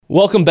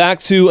Welcome back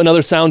to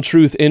another Sound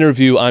Truth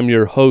interview. I'm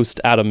your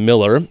host, Adam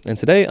Miller, and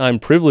today I'm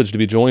privileged to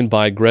be joined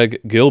by Greg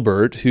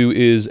Gilbert, who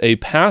is a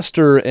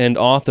pastor and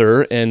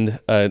author and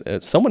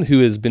someone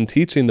who has been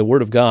teaching the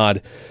Word of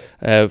God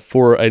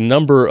for a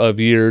number of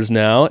years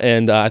now,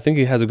 and I think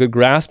he has a good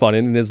grasp on it.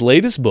 In his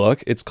latest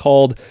book, it's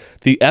called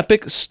The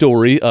Epic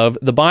Story of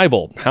the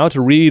Bible, How to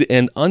Read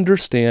and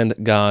Understand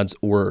God's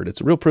Word.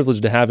 It's a real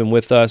privilege to have him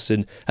with us,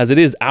 and as it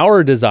is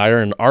our desire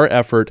and our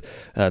effort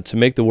to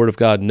make the Word of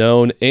God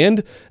known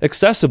and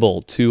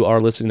accessible to our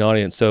listening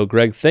audience. So,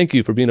 Greg, thank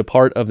you for being a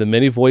part of the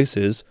many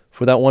voices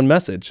for that one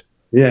message.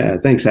 Yeah,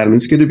 thanks, Adam.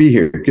 It's good to be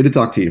here. Good to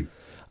talk to you.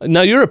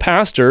 Now, you're a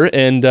pastor,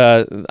 and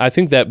I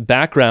think that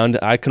background,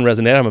 I can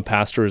resonate. I'm a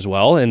pastor as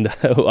well, and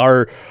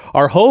our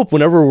hope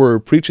whenever we're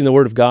preaching the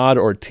Word of God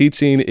or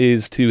teaching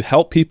is to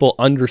help people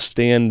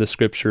understand the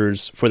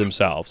Scriptures for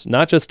themselves,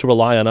 not just to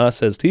rely on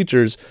us as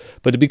teachers,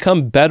 but to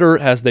become better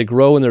as they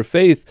grow in their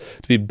faith,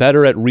 to be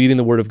better at reading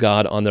the Word of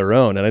God on their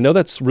own. And I know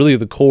that's really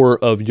the core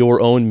of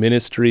your own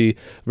ministry,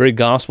 very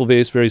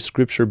gospel-based, very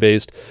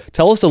Scripture-based.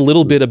 Tell us a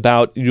little bit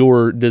about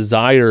your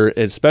desire,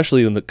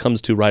 especially when it comes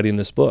to writing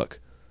this book.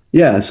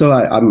 Yeah, so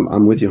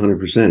I'm with you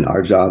 100%.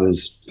 Our job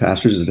as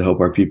pastors is to help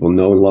our people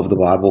know and love the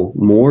Bible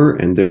more,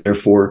 and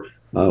therefore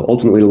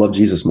ultimately to love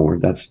Jesus more.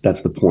 That's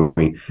the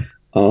point.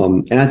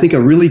 And I think a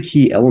really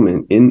key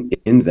element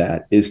in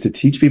that is to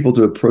teach people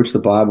to approach the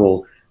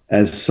Bible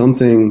as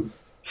something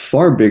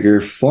far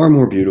bigger, far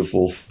more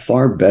beautiful,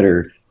 far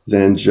better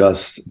than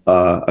just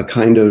a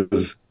kind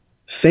of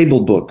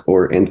fable book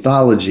or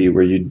anthology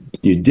where you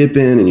dip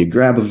in and you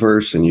grab a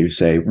verse and you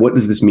say, what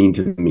does this mean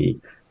to me?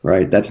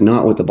 Right? That's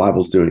not what the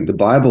Bible's doing. The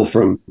Bible,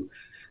 from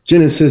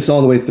Genesis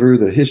all the way through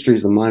the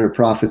histories, the minor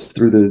prophets,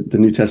 through the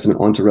New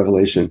Testament onto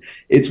Revelation,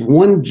 it's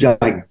one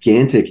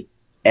gigantic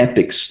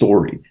epic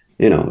story.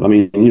 You know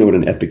what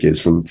an epic is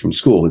from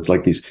school. It's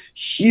like these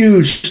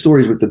huge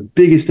stories with the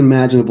biggest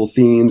imaginable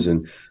themes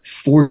and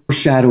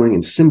foreshadowing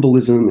and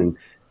symbolism and,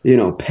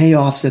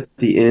 payoffs at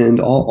the end,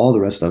 all the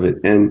rest of it.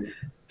 And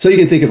so you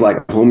can think of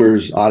like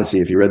Homer's Odyssey,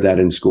 if you read that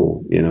in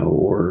school,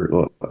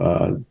 or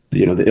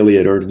the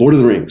Iliad or Lord of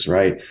the Rings,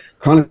 right?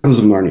 Chronicles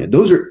of Narnia.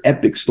 Those are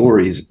epic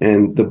stories,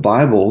 and the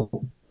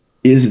Bible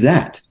is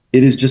that.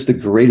 It is just the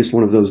greatest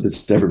one of those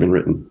that's ever been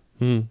written.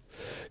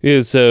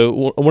 Yeah,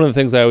 so one of the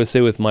things I always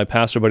say with my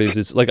pastor buddies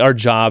is like our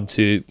job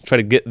to try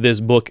to get this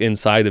book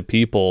inside of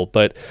people,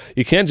 but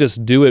you can't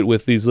just do it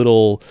with these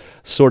little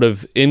sort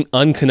of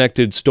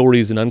unconnected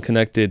stories and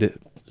unconnected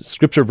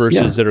scripture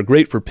verses that are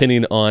great for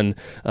pinning on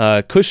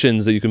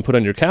cushions that you can put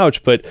on your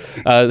couch. But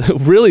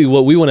really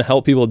what we want to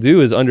help people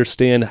do is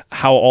understand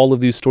how all of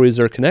these stories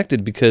are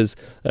connected, because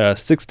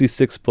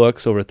 66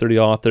 books, over 30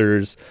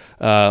 authors,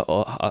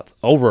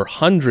 over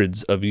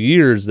hundreds of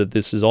years that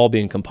this is all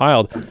being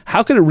compiled.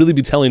 How could it really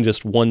be telling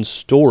just one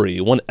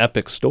story, one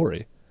epic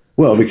story?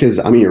 Well, because,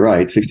 you're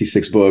right,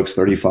 66 books,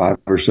 35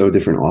 or so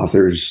different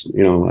authors,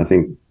 I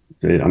think.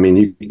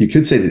 You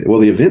could say that,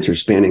 well, the events are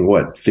spanning,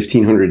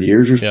 1,500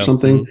 years or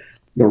something? Mm-hmm.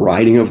 The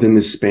writing of them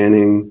is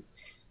spanning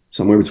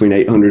somewhere between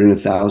 800 and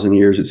 1,000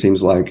 years, it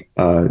seems like.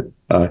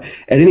 At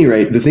any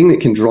rate, the thing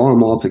that can draw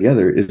them all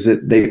together is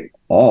that they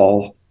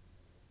all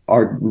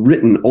are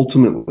written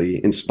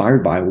ultimately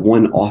inspired by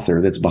one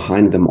author that's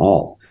behind them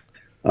all.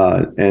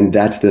 And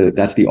that's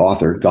the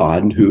author,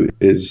 God, who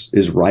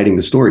is writing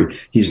the story.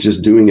 He's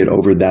just doing it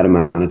over that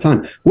amount of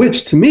time,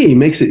 which to me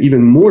makes it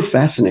even more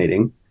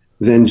fascinating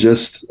than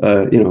just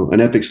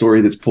an epic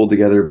story that's pulled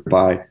together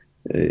by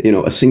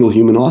a single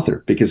human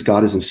author, because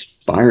God is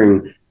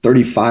inspiring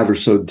 35 or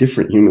so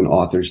different human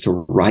authors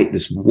to write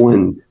this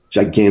one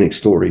gigantic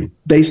story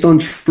based on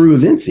true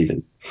events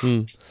even.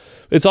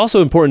 It's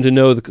also important to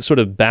know the sort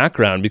of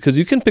background, because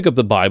you can pick up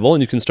the Bible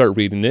and you can start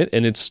reading it,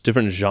 and it's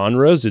different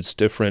genres, it's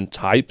different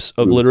types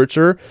of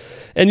literature,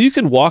 and you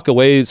can walk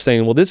away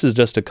saying, well, this is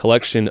just a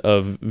collection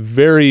of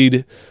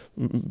varied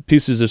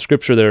pieces of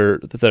scripture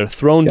that are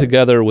thrown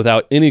together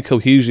without any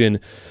cohesion.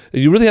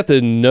 You really have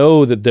to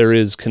know that there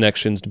is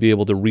connections to be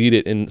able to read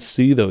it and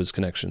see those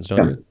connections,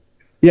 don't you?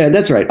 Yeah,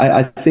 that's right.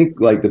 I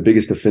think like the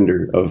biggest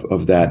offender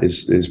of that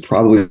is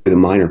probably the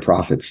minor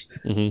prophets,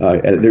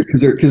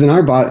 because in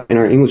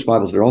our English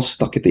Bibles they're all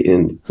stuck at the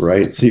end,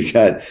 right? So you've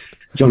got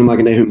Jonah,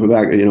 Micah, Nahum,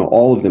 Habakkuk,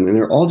 all of them, and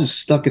they're all just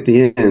stuck at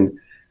the end.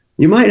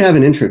 You might have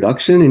an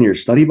introduction in your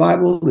study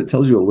Bible that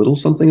tells you a little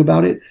something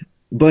about it,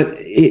 but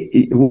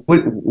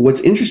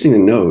what's interesting to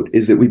note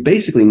is that we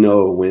basically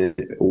know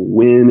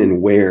when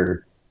and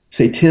where,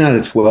 say, 10 out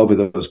of 12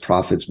 of those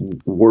prophets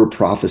were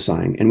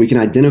prophesying, and we can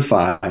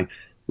identify,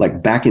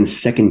 like back in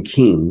 2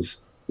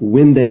 Kings,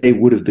 when they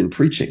would have been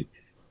preaching.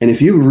 And if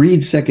you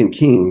read 2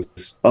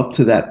 Kings up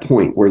to that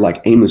point where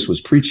like Amos was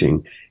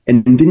preaching,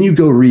 and then you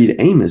go read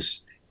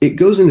Amos, it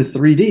goes into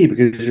 3D,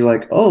 because you're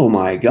like, oh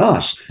my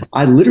gosh,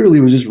 I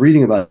literally was just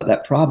reading about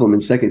that problem in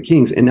 2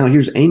 Kings, and now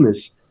here's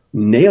Amos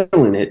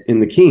nailing it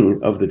in the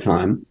king of the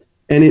time.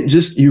 And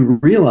you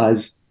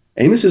realize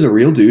Amos is a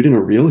real dude in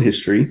a real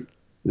history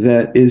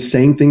that is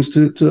saying things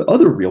to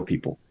other real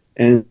people.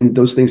 And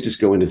those things just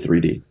go into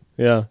 3D.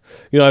 Yeah.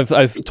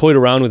 I've toyed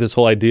around with this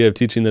whole idea of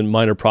teaching the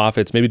minor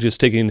prophets, maybe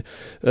just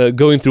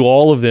going through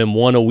all of them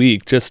one a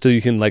week, just so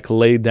you can like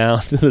lay down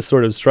the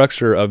sort of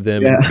structure of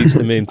them and teach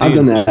the main themes.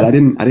 I've done that. I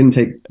didn't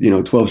take,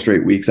 12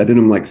 straight weeks. I did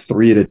them like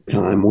 3 at a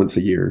time once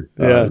a year,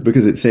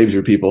 because it saves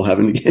your people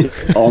having to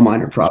get all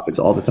minor prophets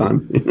all the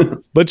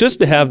time. But just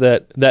to have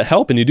that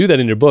help, and you do that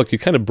in your book, you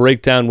kind of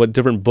break down what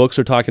different books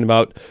are talking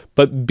about,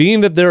 but being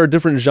that there are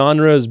different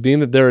genres, being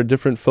that there are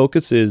different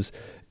focuses,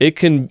 it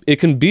can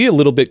be a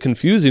little bit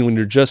confusing when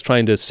you're just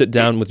trying to sit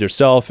down with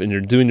yourself and you're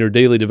doing your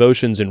daily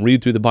devotions and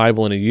read through the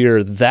Bible in a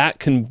year. That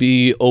can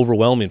be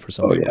overwhelming for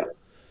some people.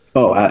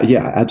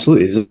 Yeah,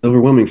 absolutely. It's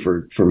overwhelming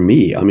for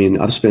me. I mean,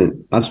 I've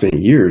spent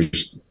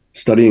years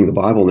studying the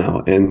Bible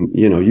now, and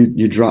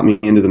you drop me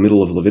into the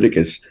middle of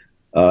Leviticus,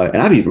 and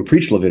I've even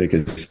preached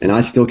Leviticus, and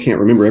I still can't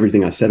remember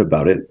everything I said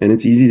about it, and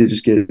it's easy to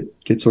just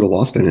get sort of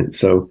lost in it.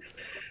 So,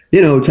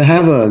 to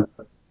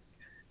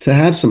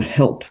have some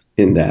help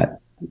in that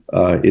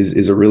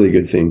is a really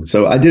good thing.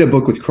 So I did a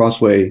book with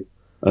Crossway,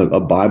 a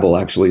Bible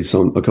actually,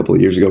 a couple of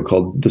years ago,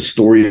 called The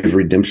Story of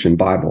Redemption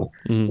Bible.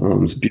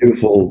 It's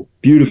a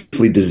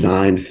beautifully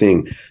designed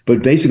thing.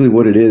 But basically,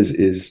 what it is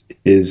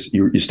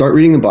you start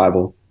reading the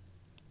Bible,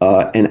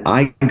 and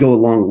I go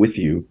along with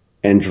you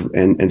and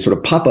sort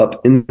of pop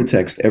up in the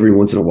text every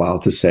once in a while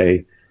to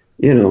say,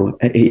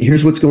 hey,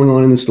 here's what's going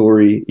on in the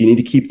story. You need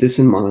to keep this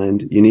in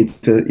mind. You need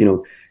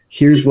to,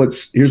 here's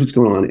what's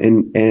going on,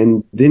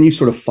 and then you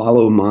sort of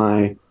follow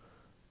my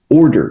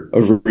order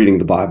of reading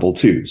the Bible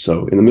too.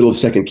 So in the middle of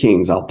 2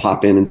 Kings, I'll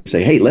pop in and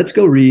say, hey, let's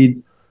go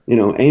read,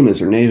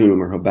 Amos or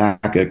Nahum or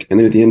Habakkuk, and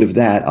then at the end of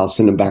that, I'll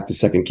send them back to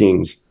 2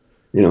 Kings,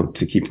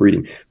 to keep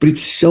reading. But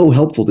it's so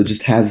helpful to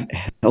just have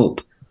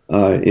help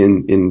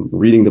in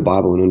reading the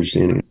Bible and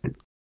understanding it.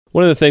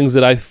 One of the things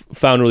that I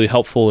found really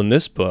helpful in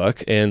this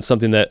book, and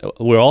something that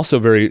we're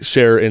also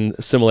share in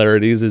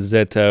similarities, is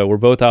that we're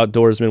both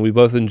outdoorsmen. We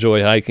both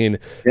enjoy hiking.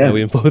 Yeah.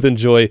 We both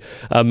enjoy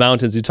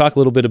mountains. You talk a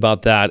little bit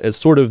about that as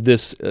sort of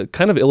this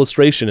kind of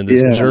illustration in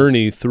this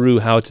journey through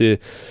how to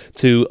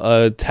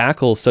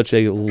tackle such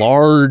a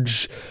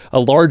large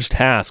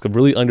task of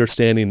really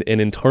understanding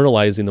and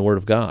internalizing the Word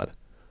of God.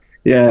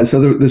 Yeah.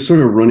 So the sort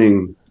of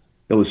running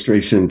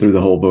illustration through the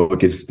whole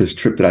book is this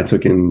trip that I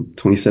took in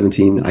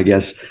 2017, I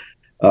guess.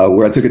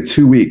 Where I took a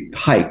 2-week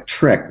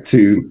trek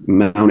to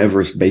Mount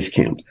Everest Base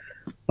Camp.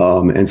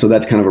 And so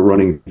that's kind of a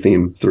running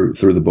theme through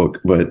the book.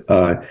 But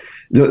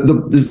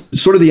the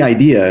sort of the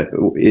idea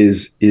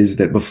is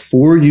that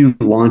before you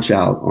launch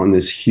out on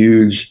this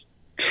huge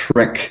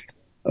trek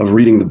of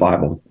reading the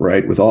Bible,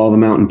 right, with all the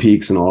mountain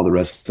peaks and all the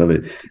rest of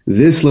it,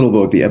 this little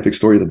book, The Epic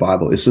Story of the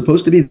Bible, is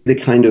supposed to be the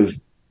kind of,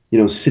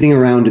 sitting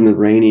around in the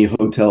rainy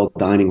hotel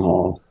dining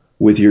hall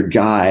with your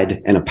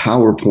guide and a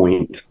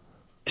PowerPoint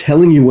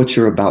telling you what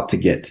you're about to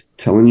get,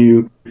 telling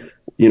you,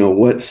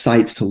 what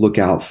sights to look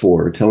out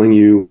for, telling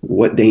you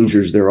what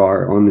dangers there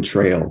are on the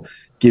trail,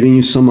 giving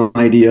you some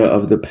idea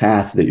of the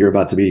path that you're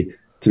about to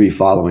be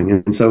following.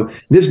 And so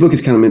this book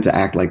is kind of meant to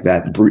act like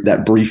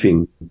that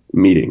briefing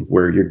meeting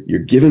where you're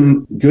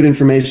given good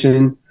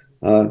information,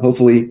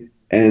 hopefully,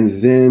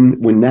 and then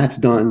when that's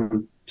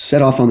done,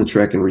 set off on the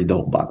trek and read the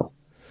whole Bible.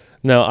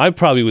 Now, I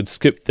probably would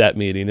skip that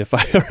meeting if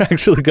I were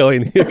actually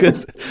going,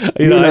 because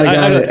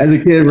I as a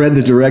kid read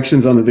the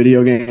directions on the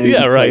video game.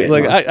 Yeah, right.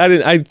 Like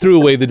I threw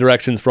away the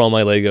directions for all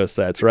my Lego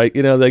sets, right?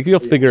 You'll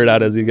figure it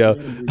out as you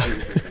go.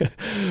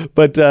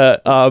 But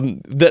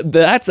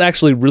that's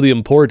actually really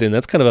important.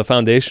 That's kind of a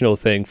foundational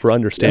thing for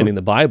understanding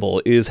the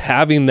Bible, is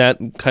having that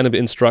kind of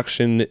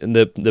instruction,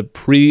 the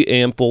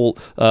preamble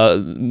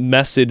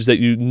message that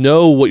you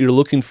know what you're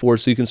looking for,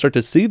 so you can start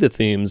to see the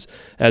themes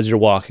as you're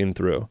walking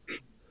through.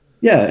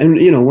 Yeah, and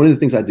one of the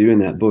things I do in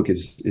that book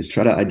is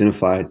try to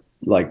identify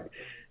like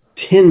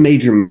 10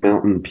 major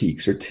mountain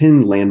peaks or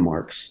 10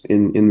 landmarks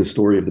in the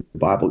story of the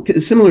Bible.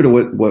 It's similar to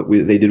what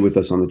they did with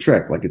us on the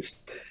trek. Like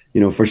it's,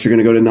 first you're going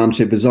to go to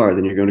Namche Bazaar,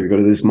 then you're going to go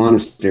to this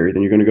monastery,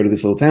 then you're going to go to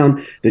this little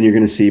town, then you're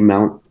going to see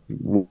Mount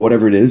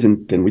whatever it is,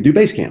 and then we do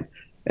base camp.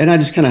 And I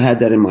just kind of had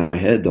that in my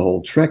head the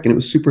whole trek, and it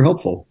was super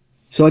helpful.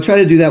 So I try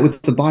to do that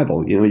with the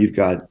Bible. You've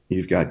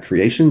got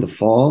creation, the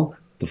fall,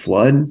 the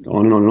flood,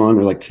 on and on and on.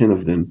 There are like 10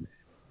 of them.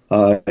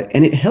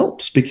 And it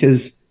helps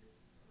because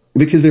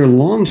there are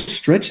long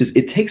stretches.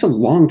 It takes a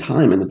long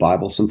time in the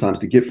Bible sometimes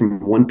to get from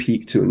one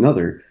peak to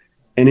another.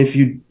 And if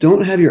you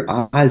don't have your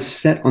eyes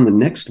set on the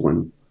next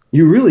one,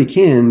 you really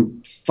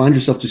can find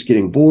yourself just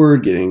getting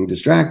bored, getting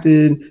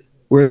distracted.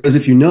 Whereas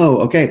if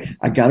okay,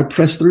 I got to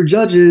press through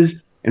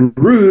Judges and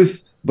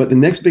Ruth, but the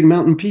next big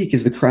mountain peak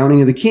is the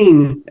crowning of the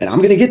king, and I'm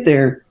going to get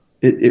there,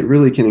 it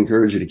really can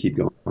encourage you to keep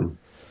going.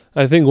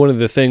 I think one of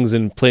the things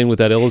in playing with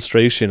that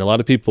illustration, a lot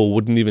of people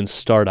wouldn't even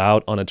start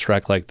out on a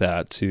trek like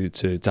that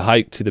to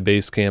hike to the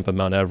base camp of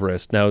Mount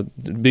Everest. Now,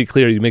 to be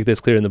clear, you make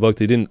this clear in the book,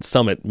 they didn't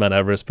summit Mount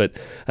Everest, but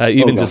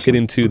just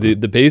getting to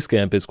the base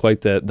camp is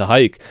quite the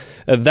hike.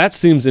 That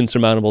seems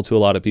insurmountable to a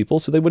lot of people,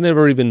 so they would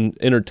never even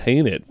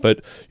entertain it.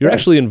 But you're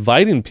actually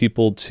inviting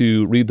people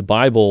to read the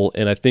Bible,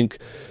 and I think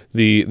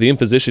the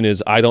imposition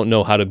is, I don't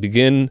know how to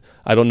begin,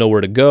 I don't know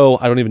where to go,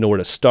 I don't even know where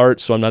to start,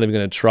 so I'm not even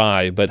going to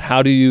try. But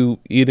how do you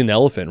eat an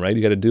elephant, right?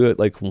 You got to do it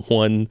like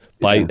one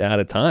bite at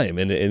a time,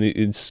 and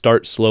it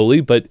start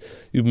slowly, but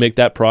you make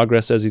that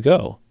progress as you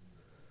go.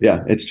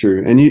 Yeah, it's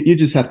true. And you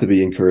just have to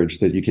be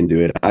encouraged that you can do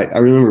it. I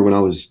remember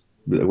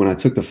when I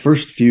took the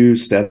first few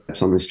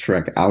steps on this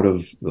trek out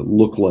of the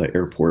Lukla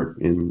airport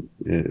on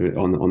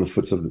the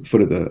foot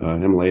of the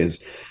Himalayas,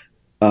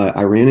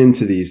 I ran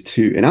into these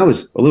two, and I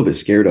was a little bit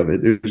scared of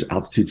it. There's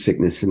altitude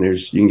sickness, and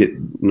you can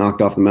get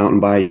knocked off the mountain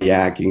by a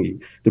yak,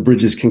 the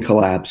bridges can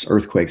collapse,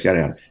 earthquakes, yada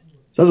yada.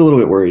 So I was a little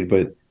bit worried,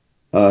 but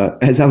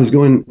as I was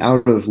going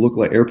out of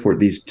Lukla airport,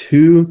 these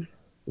two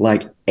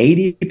like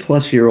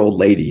 80-plus-year-old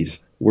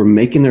ladies were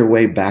making their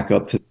way back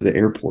up to the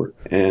airport.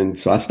 And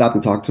so I stopped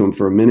and talked to them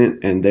for a minute,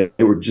 and they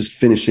were just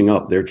finishing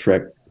up their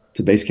trek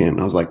to base camp. And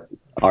I was like,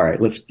 all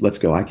right, let's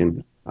go. I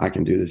can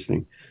do this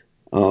thing.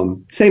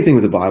 Same thing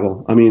with the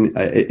Bible. I mean,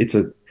 it's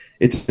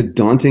a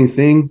daunting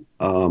thing,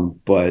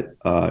 but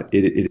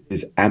it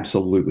is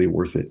absolutely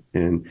worth it.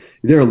 And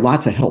there are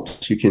lots of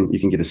helps. You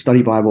can get a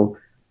study Bible.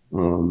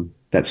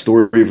 That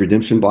Story of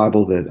Redemption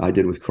Bible that I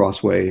did with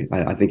Crossway,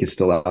 I think is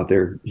still out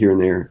there here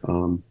and there.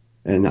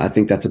 And I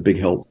think that's a big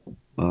help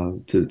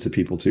to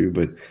people too.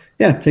 But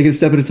yeah, take it a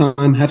step at a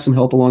time, have some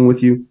help along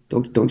with you.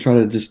 Don't try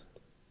to just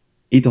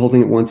eat the whole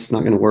thing at once. It's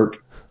not going to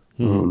work.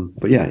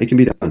 But yeah, it can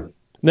be done.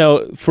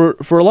 Now,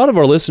 for a lot of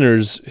our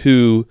listeners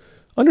who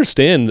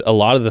understand a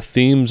lot of the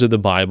themes of the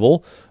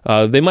Bible,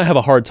 they might have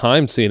a hard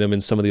time seeing them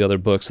in some of the other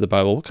books of the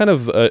Bible. What kind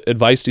of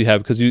advice do you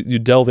have? Because you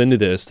delve into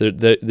this,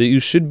 that you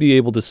should be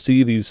able to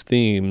see these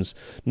themes,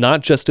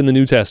 not just in the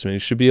New Testament. You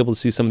should be able to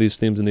see some of these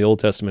themes in the Old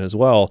Testament as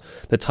well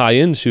that tie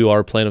into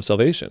our plan of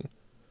salvation.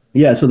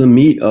 Yeah, so the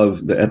meat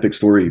of the Epic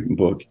Story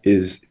book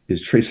is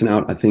tracing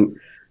out, I think,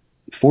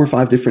 4 or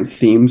 5 different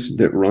themes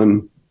that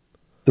run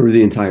through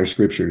the entire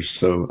scriptures.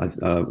 So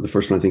the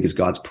first one I think is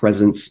God's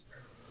presence.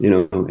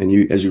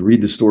 And as you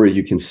read the story,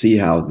 you can see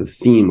how the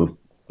theme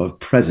of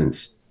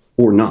presence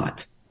or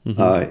not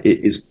it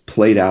is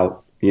played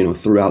out,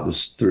 throughout the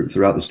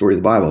story of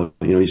the Bible.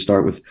 You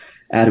start with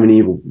Adam and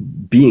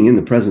Eve being in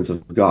the presence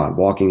of God,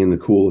 walking in the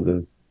cool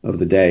of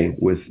the day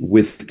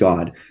with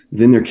God.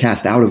 Then they're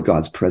cast out of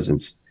God's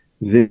presence.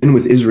 Then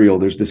with Israel,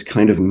 there's this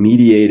kind of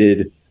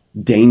mediated,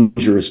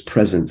 dangerous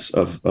presence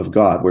of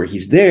God where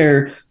he's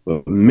there,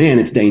 but man,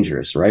 it's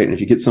dangerous, right? And if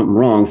you get something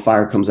wrong,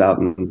 fire comes out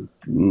and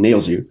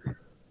nails you.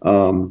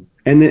 And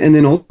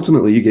then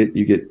ultimately you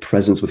get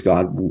presence with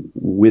God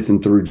with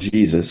and through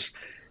Jesus.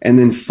 And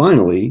then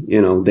finally,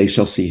 they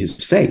shall see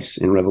his face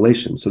in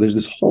Revelation. So there's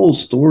this whole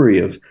story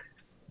of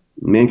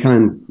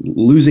mankind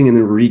losing and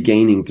then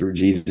regaining through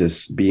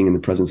Jesus being in the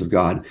presence of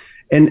God.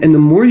 And the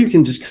more you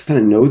can just kind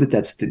of know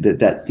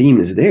that theme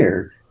is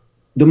there,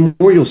 the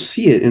more you'll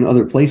see it in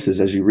other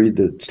places as you read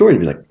the story and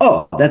be like,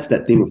 oh, that's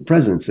that theme of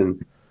presence.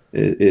 And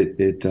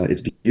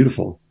it's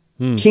beautiful.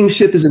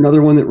 Kingship is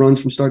another one that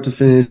runs from start to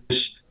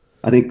finish.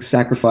 I think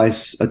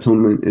sacrifice,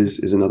 atonement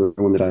is another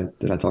one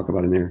that I talk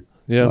about in there.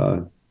 Yeah.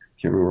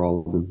 Can't remember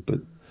all of them, but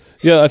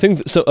yeah, I think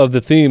so. Of the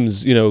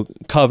themes,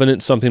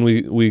 covenant, something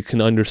we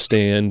can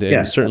understand,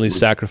 and certainly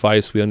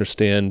sacrifice, we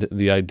understand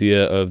the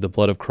idea of the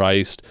blood of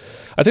Christ.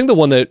 I think the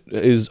one that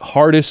is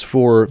hardest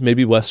for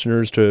maybe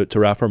Westerners to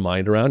wrap our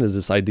mind around is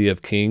this idea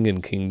of king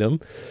and kingdom.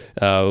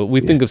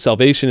 We think of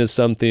salvation as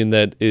something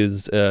that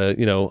is,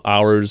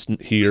 ours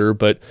here,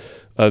 but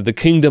the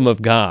kingdom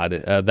of God,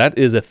 that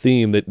is a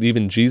theme that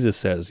even Jesus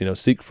says,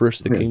 seek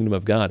first the kingdom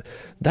of God.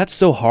 That's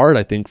so hard,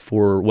 I think,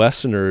 for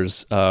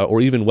Westerners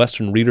or even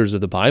Western readers of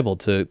the Bible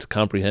to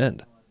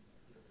comprehend.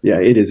 Yeah,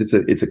 it is.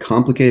 It's a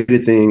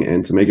complicated thing,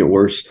 and to make it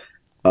worse,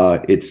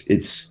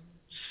 it's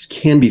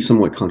can be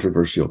somewhat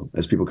controversial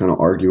as people kind of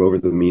argue over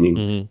the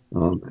meaning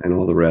and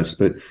all the rest.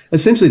 But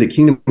essentially, the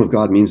kingdom of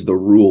God means the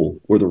rule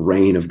or the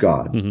reign of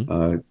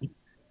God.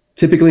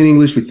 Typically in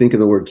English, we think of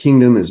the word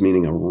kingdom as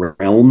meaning a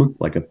realm,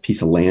 like a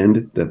piece of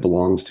land that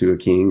belongs to a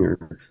king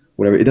or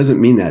whatever. It doesn't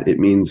mean that. It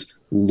means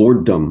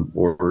lorddom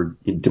or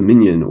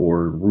dominion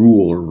or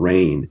rule or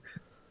reign.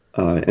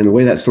 And the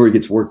way that story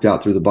gets worked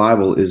out through the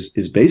Bible is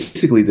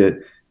basically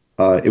that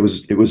it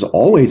was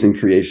always in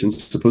creation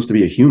supposed to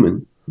be a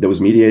human that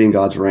was mediating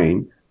God's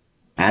reign.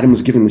 Adam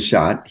was given the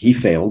shot. He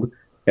failed.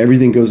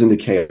 Everything goes into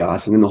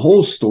chaos. And then the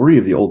whole story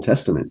of the Old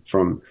Testament,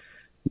 from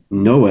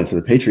Noah to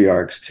the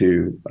patriarchs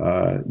to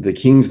the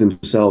kings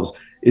themselves,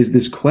 is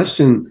this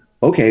question,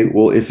 okay,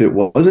 well, if it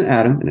wasn't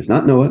Adam and it's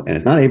not Noah and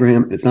it's not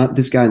Abraham and it's not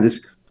this guy and this,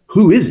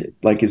 who is it?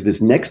 Like, is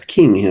this next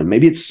king him?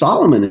 Maybe it's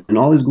Solomon in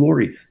all his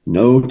glory.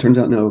 No, turns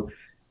out no.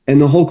 And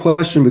the whole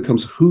question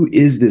becomes, who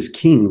is this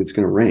king that's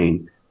going to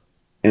reign?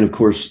 And of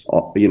course,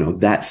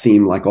 that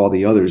theme, like all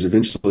the others,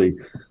 eventually,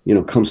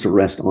 comes to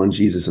rest on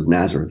Jesus of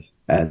Nazareth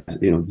as,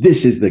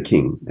 this is the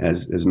king,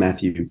 as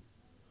Matthew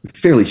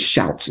fairly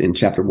shouts in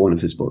chapter 1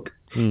 of his book.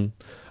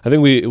 I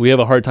think we have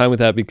a hard time with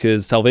that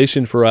because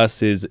salvation for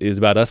us is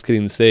about us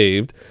getting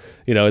saved.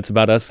 it's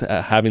about us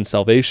having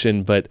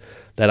salvation, but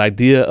that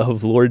idea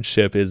of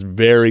lordship is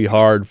very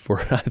hard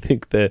for, I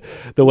think, the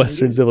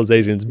Western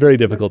civilization. It's very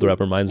difficult to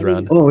wrap our minds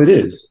around. Oh, it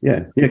is.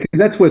 Yeah. Because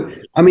that's what,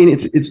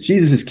 it's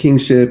Jesus's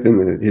kingship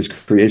and his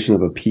creation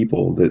of a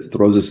people that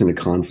throws us into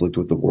conflict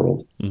with the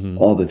world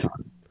all the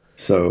time.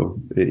 So,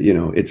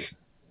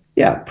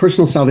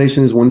 personal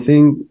salvation is one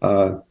thing,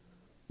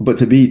 but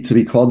to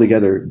be called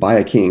together by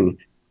a king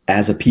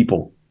as a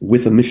people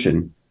with a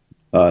mission,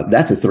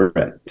 that's a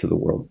threat to the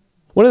world.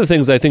 One of the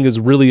things I think is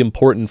really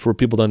important for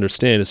people to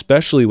understand,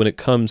 especially when it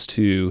comes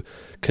to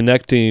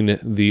connecting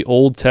the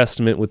Old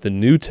Testament with the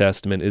New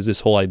Testament, is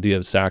this whole idea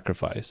of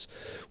sacrifice.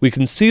 We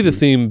can see the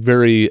theme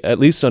at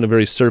least on a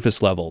very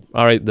surface level.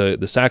 All right,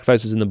 the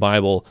sacrifices in the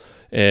Bible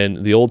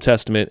and the Old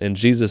Testament, and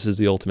Jesus is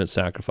the ultimate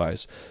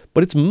sacrifice.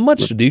 But it's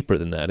much deeper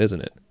than that,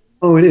 isn't it?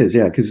 Oh, it is,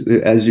 yeah. Because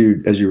as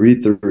you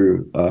read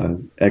through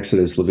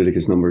Exodus,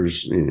 Leviticus,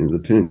 Numbers, the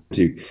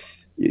Pentateuch,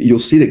 you'll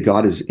see that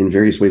God is in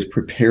various ways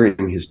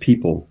preparing his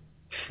people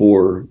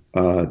for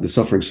the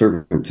suffering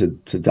servant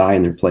to die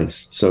in their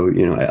place. So,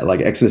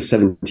 like Exodus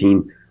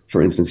 17,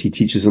 for instance, he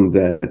teaches them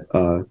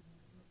that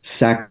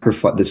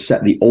sacrifice,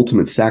 the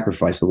ultimate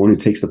sacrifice, the one who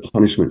takes the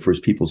punishment for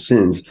his people's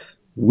sins,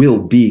 will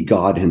be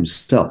God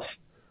himself.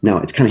 Now,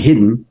 it's kind of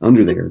hidden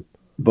under there,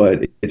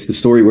 but it's the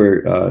story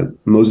where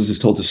Moses is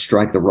told to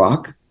strike the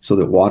rock so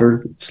that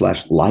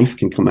water/life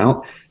can come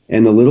out.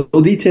 And the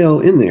little detail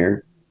in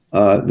there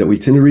that we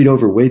tend to read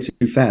over way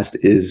too fast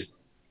is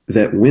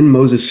that when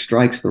Moses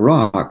strikes the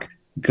rock,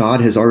 God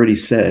has already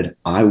said,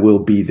 I will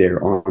be there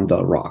on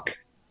the rock.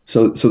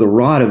 So the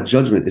rod of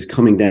judgment is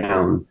coming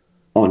down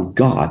on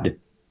God,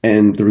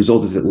 and the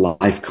result is that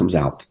life comes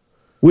out,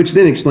 which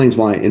then explains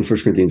why in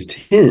 1 Corinthians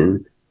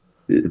 10,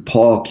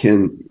 Paul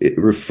can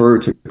refer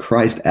to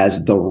Christ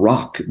as the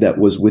rock that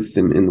was with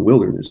them in the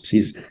wilderness.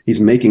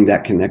 He's making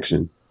that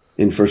connection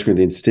in 1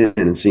 Corinthians 10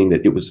 and seeing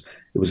that it was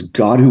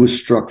God who was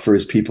struck for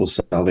his people's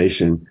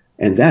salvation,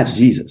 and that's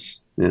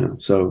Jesus.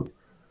 So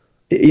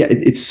yeah,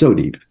 it's so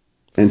deep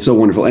and so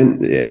wonderful,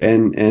 and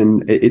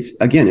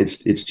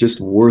it's just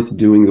worth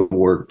doing the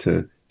work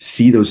to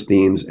see those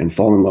themes and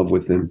fall in love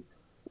with them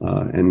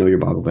and know your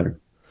Bible better.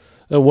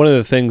 One of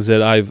the things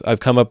that I've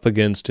come up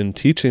against in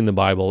teaching the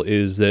Bible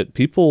is that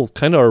people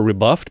kind of are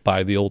rebuffed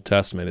by the Old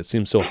Testament. It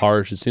seems so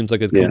harsh. It seems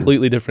like a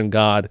completely different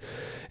God,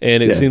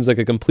 and it seems like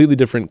a completely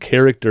different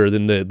character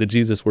than the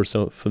Jesus we're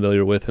so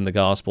familiar with in the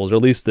Gospels, or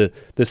at least the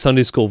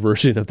Sunday school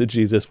version of the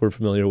Jesus we're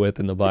familiar with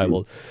in the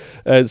Bible.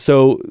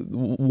 So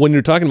when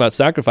you're talking about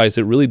sacrifice,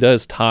 it really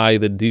does tie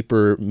the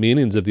deeper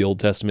meanings of the Old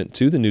Testament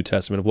to the New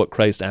Testament of what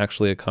Christ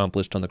actually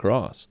accomplished on the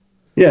cross.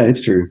 Yeah,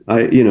 it's true.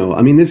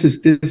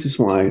 This is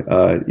why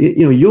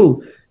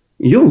you'll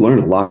learn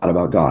a lot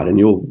about God, and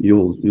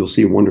you'll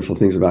see wonderful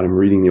things about him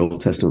reading the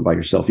Old Testament by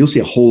yourself. You'll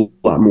see a whole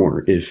lot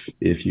more if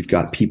you've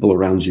got people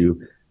around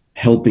you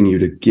helping you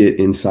to get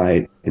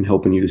insight and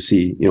helping you to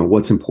see,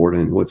 what's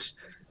important, what's,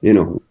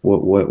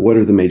 what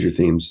are the major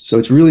themes. So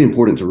it's really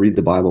important to read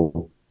the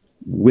Bible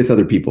with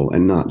other people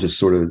and not just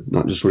sort of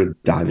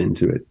dive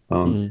into it.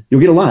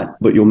 You'll get a lot,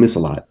 but you'll miss a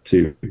lot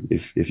too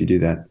if you do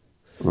that.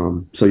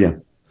 So yeah.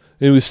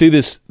 And we see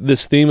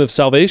this theme of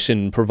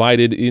salvation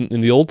provided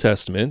in the Old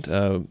Testament.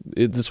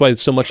 That's why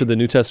so much of the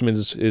New Testament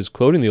is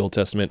quoting the Old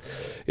Testament.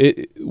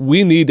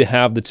 We need to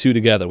have the two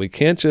together. We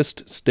can't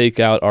just stake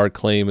out our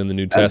claim in the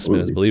New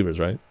Testament as believers,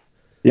 right?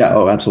 Yeah.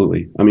 Oh,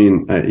 absolutely.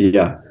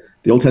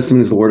 The Old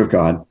Testament is the Word of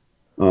God.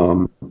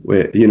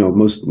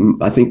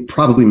 I think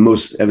probably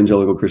most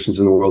evangelical Christians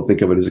in the world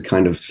think of it as a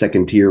kind of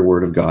second-tier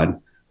Word of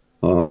God,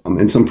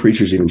 and some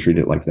preachers even treat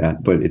it like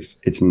that. But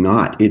it's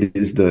not. It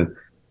is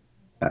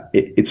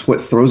it's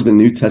what throws the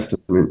New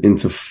Testament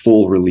into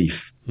full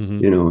relief.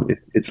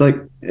 It's like,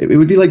 it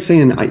would be like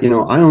saying,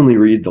 I only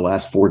read the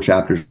last 4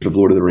 chapters of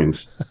Lord of the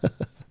Rings.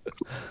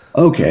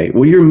 Okay,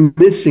 well, you're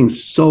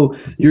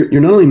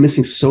not only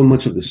missing so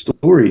much of the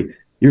story,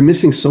 you're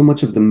missing so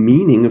much of the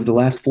meaning of the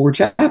last 4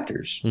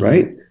 chapters,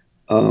 right?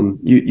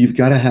 You've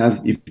got to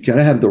have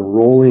the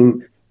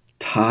rolling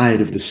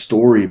tide of the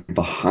story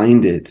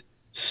behind it,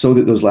 so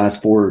that those last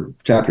 4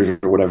 chapters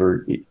or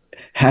whatever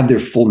have their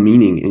full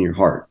meaning in your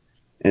heart.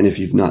 And if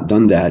you've not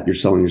done that, you're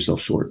selling yourself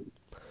short.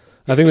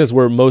 I think that's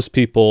where most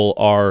people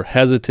are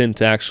hesitant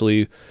to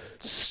actually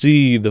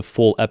see the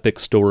full epic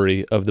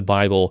story of the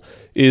Bible,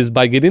 is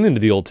by getting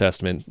into the Old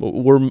Testament.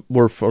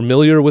 We're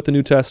familiar with the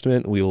New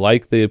Testament. We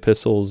like the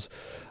epistles.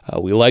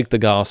 We like the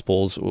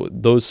Gospels.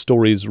 Those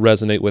stories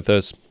resonate with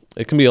us.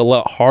 It can be a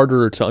lot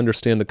harder to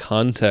understand the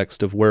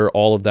context of where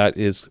all of that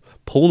is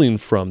pulling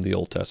from the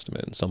Old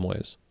Testament in some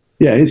ways.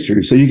 Yeah, it's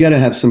true. So you got to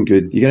have some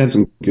good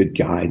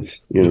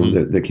guides,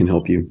 that can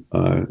help you.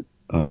 The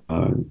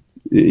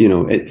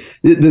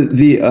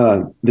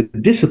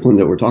discipline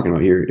that we're talking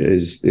about here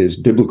is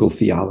biblical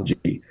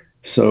theology.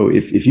 So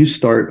if you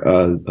start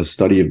a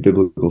study of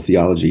biblical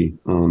theology,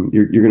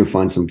 you're going to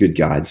find some good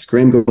guides.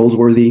 Graham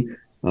Goldsworthy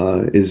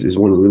is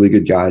one really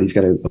good guide. He's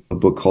got a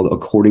book called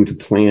According to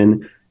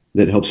Plan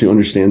that helps you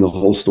understand the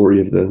whole story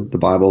of the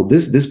Bible.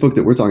 This book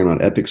that we're talking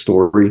about, Epic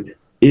Story,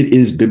 it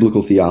is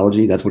biblical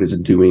theology. That's what it's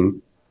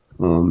doing.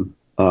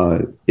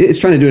 It's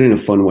trying to do it in a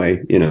fun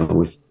way,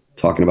 with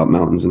talking about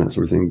mountains and that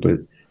sort of thing.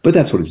 But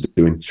that's what it's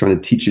doing. It's trying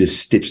to teach you to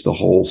stitch the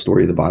whole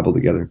story of the Bible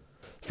together.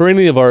 For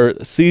any of our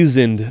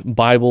seasoned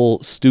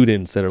Bible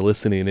students that are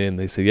listening in,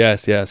 they say,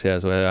 yes.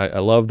 I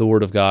love the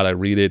Word of God. I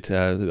read it.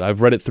 I've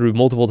read it through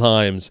multiple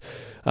times.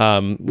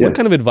 What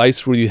kind of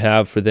advice will you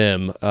have for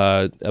them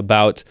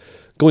about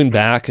going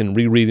back and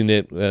rereading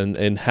it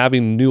and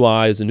having new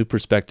eyes and new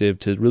perspective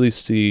to really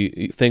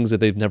see things that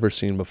they've never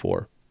seen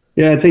before?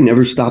 Yeah, I'd say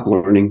never stop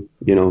learning.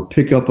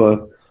 Pick up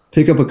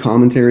a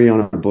commentary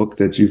on a book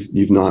that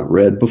you've not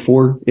read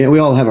before. Yeah, we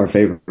all have our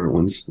favorite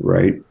ones,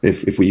 right?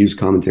 If we use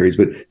commentaries,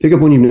 but pick up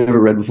one you've never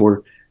read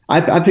before.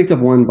 I picked up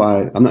one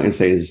by, I'm not going to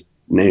say his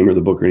name or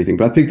the book or anything,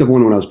 but I picked up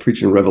one when I was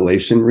preaching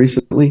Revelation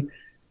recently,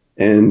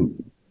 and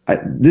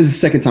this is the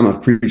second time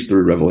I've preached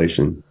through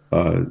Revelation.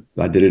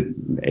 I did it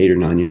 8 or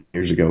 9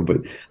 years ago, but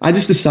I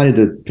just decided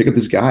to pick up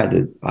this guy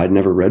that I'd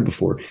never read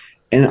before,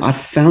 and I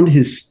found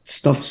his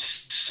stuff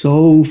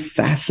so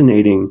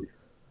fascinating.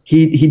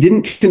 He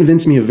didn't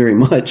convince me of very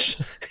much,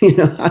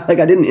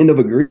 I didn't end up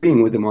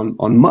agreeing with him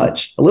on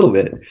much, a little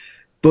bit,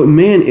 but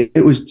man,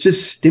 it was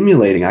just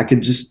stimulating. I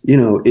could just,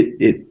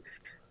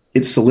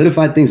 it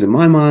solidified things in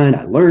my mind.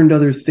 I learned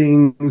other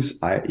things.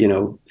 I,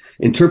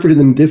 interpreted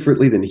them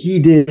differently than he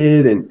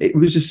did. And it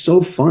was just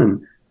so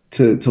fun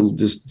to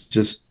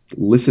just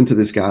listen to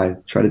this guy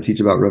try to teach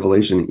about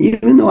Revelation,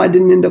 even though I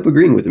didn't end up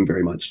agreeing with him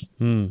very much.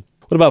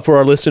 What about for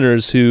our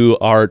listeners who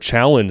are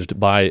challenged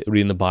by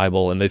reading the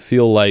Bible and they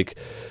feel like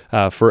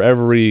for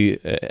every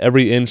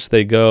inch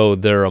they go,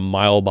 they're a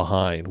mile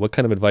behind? What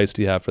kind of advice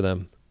do you have for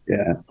them?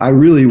 Yeah, I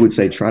really would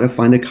say try to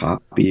find a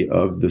copy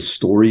of the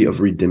Story of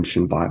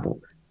Redemption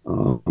Bible.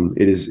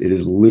 It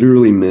is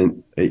literally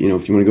meant, if you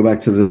want to go back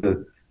to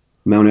the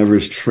Mount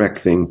Everest trek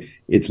thing,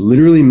 it's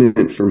literally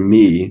meant for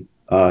me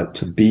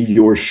to be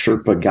your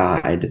Sherpa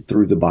guide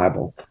through the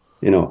Bible.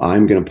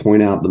 I'm going to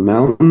point out the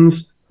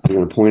mountains. I'm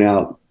going to point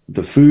out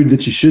the food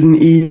that you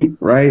shouldn't eat,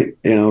 right?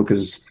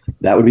 Because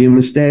that would be a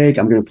mistake.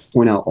 I'm going to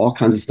point out all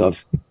kinds of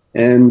stuff.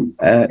 And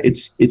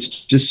it's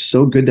just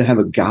so good to have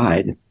a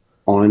guide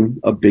on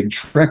a big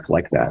trek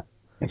like that.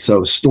 And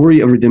so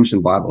Story of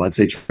Redemption Bible, I'd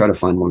say try to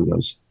find one of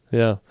those.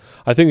 Yeah,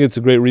 I think it's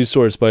a great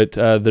resource, but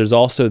there's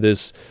also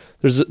there's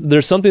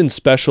something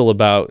special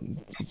about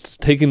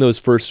taking those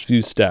first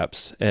few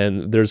steps,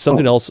 and there's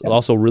something else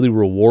also really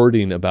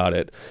rewarding about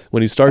it.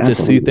 When you start to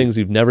see things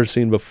you've never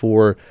seen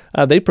before,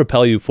 they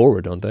propel you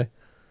forward, don't they?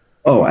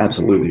 Oh,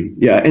 absolutely.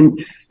 Yeah. And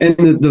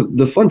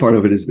the fun part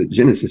of it is that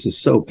Genesis is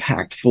so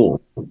packed full.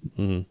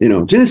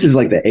 Mm-hmm. Genesis is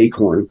like the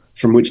acorn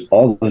from which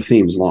all the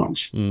themes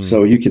launch. Mm.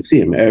 So you can see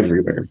them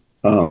everywhere.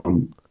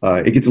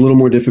 It gets a little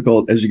more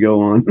difficult as you go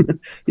on,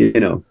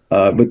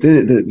 but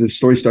then the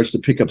story starts to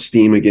pick up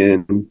steam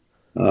again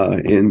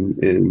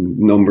in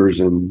Numbers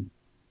and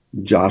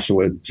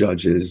Joshua,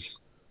 Judges.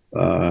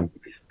 And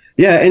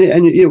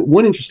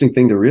one interesting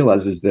thing to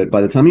realize is that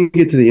by the time you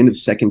get to the end of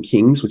 2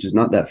 Kings, which is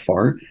not that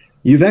far,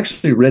 you've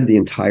actually read the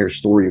entire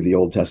story of the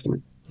Old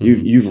Testament.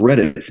 Mm-hmm. You've read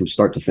it from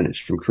start to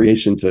finish, from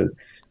creation to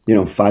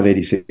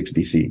 586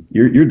 BC.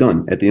 You're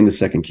done at the end of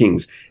 2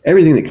 Kings.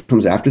 Everything that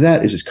comes after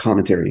that is just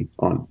commentary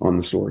on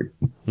the story.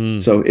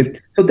 So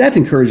that's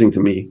encouraging to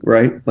me,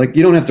 right? Like,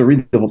 you don't have to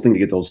read the whole thing to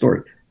get the whole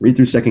story. Read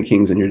through 2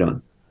 Kings and you're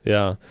done.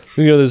 Yeah.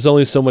 There's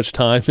only so much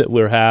time that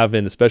we're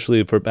having,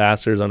 especially for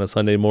pastors on a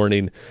Sunday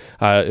morning.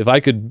 If I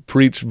could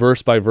preach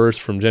verse by verse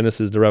from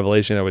Genesis to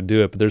Revelation, I would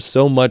do it. But there's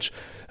so much.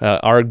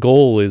 Our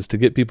goal is to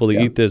get people to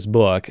eat this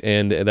book,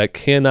 and that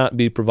cannot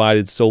be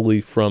provided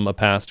solely from a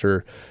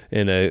pastor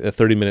in a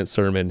 30-minute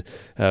sermon.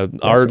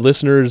 Our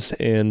listeners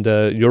and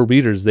your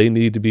readers, they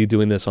need to be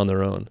doing this on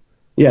their own.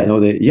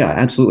 Yeah,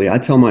 absolutely. I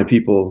tell my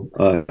people,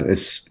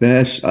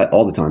 especially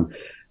all the time,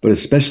 but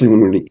especially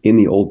when we're in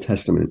the Old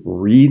Testament,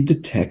 read the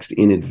text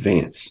in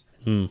advance.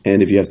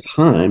 And if you have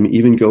time,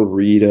 even go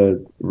read a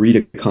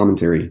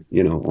commentary,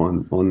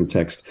 on the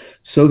text,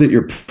 so that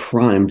you're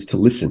primed to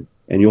listen,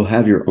 and you'll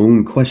have your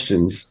own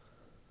questions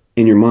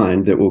in your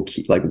mind that will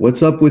keep, like,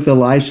 what's up with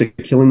Elisha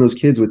killing those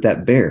kids with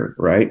that bear,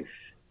 right?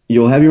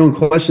 You'll have your own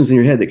questions in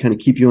your head that kind of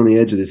keep you on the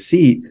edge of the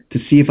seat to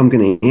see if I'm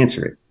going to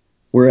answer it.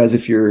 Whereas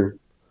if you're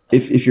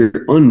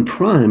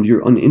unprimed,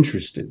 you're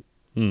uninterested.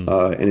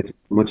 And it's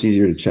much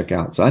easier to check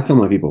out. So I tell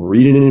my people,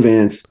 read it in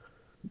advance,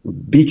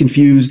 be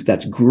confused.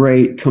 That's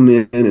great. Come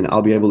in and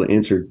I'll be able to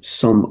answer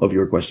some of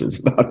your questions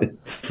about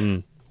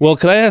it. Well,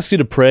 could I ask you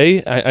to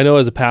pray? I know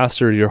as a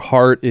pastor, your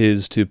heart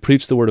is to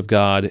preach the Word of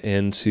God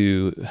and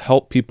to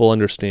help people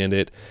understand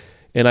it.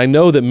 And I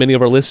know that many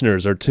of our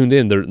listeners are tuned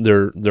in.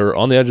 They're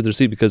on the edge of their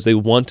seat because they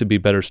want to be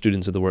better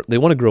students of the Word. They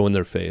want to grow in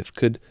their faith.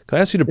 Could I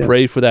ask you to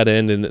pray for that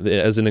end and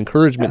as an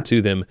encouragement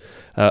to them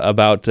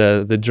about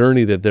the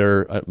journey that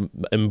they're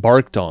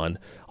embarked on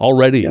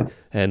already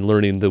and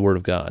learning the Word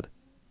of God?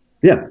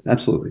 Yeah,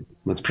 absolutely.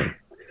 Let's pray.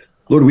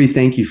 Lord, we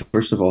thank you,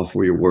 first of all,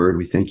 for your word.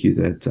 We thank you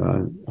that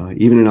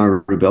even in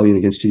our rebellion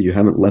against you, you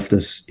haven't left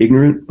us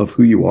ignorant of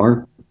who you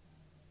are.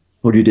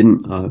 Lord, you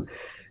didn't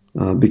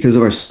because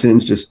of our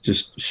sins,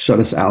 just shut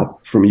us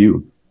out from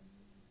you.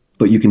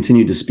 But you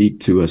continue to speak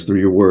to us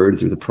through your word,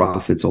 through the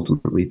prophets,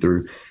 ultimately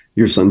through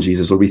your son,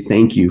 Jesus. Lord, we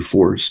thank you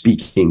for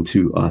speaking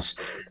to us.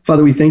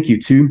 Father, we thank you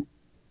too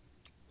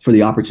for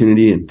the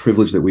opportunity and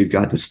privilege that we've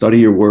got to study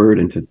your word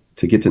and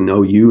to get to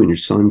know you and your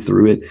son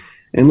through it.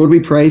 And Lord, we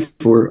pray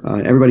for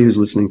everybody who's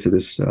listening to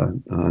this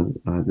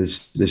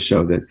this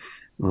show, that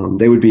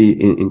they would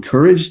be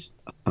encouraged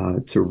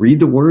to read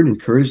the word,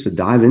 encouraged to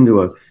dive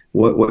into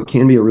what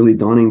can be a really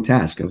daunting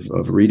task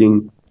of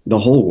reading the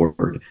whole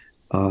word.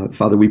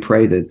 Father, we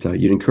pray that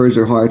you'd encourage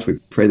their hearts. We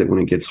pray that when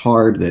it gets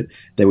hard, that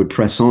they would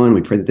press on.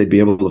 We pray that they'd be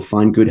able to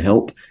find good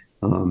help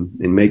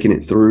in making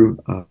it through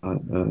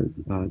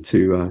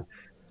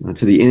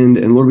to the end.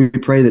 And Lord, we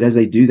pray that as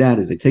they do that,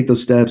 as they take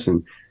those steps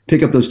and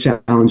pick up those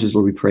challenges,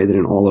 Lord, we pray that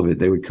in all of it,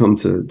 they would come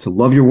to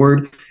love your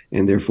word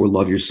and therefore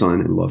love your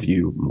son and love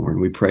you more.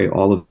 And we pray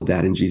all of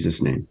that in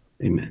Jesus' name.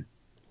 Amen.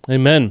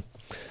 Amen.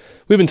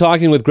 We've been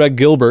talking with Greg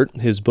Gilbert.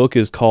 His book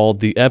is called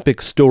The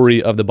Epic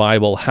Story of the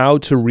Bible, How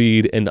to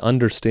Read and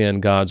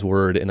Understand God's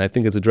Word. And I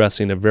think it's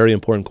addressing a very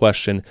important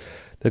question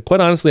that,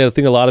 quite honestly, I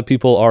think a lot of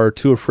people are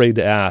too afraid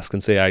to ask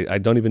and say, I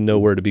don't even know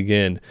where to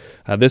begin.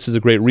 This is a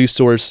great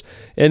resource,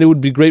 and it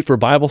would be great for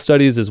Bible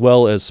studies as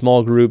well as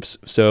small groups.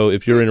 So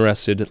if you're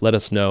interested, let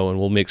us know, and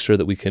we'll make sure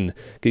that we can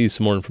get you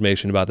some more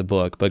information about the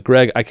book. But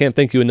Greg, I can't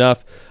thank you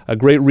enough. A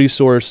great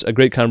resource, a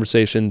great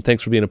conversation.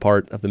 Thanks for being a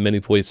part of the many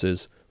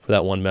voices for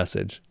that one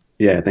message.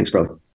 Yeah, thanks, brother.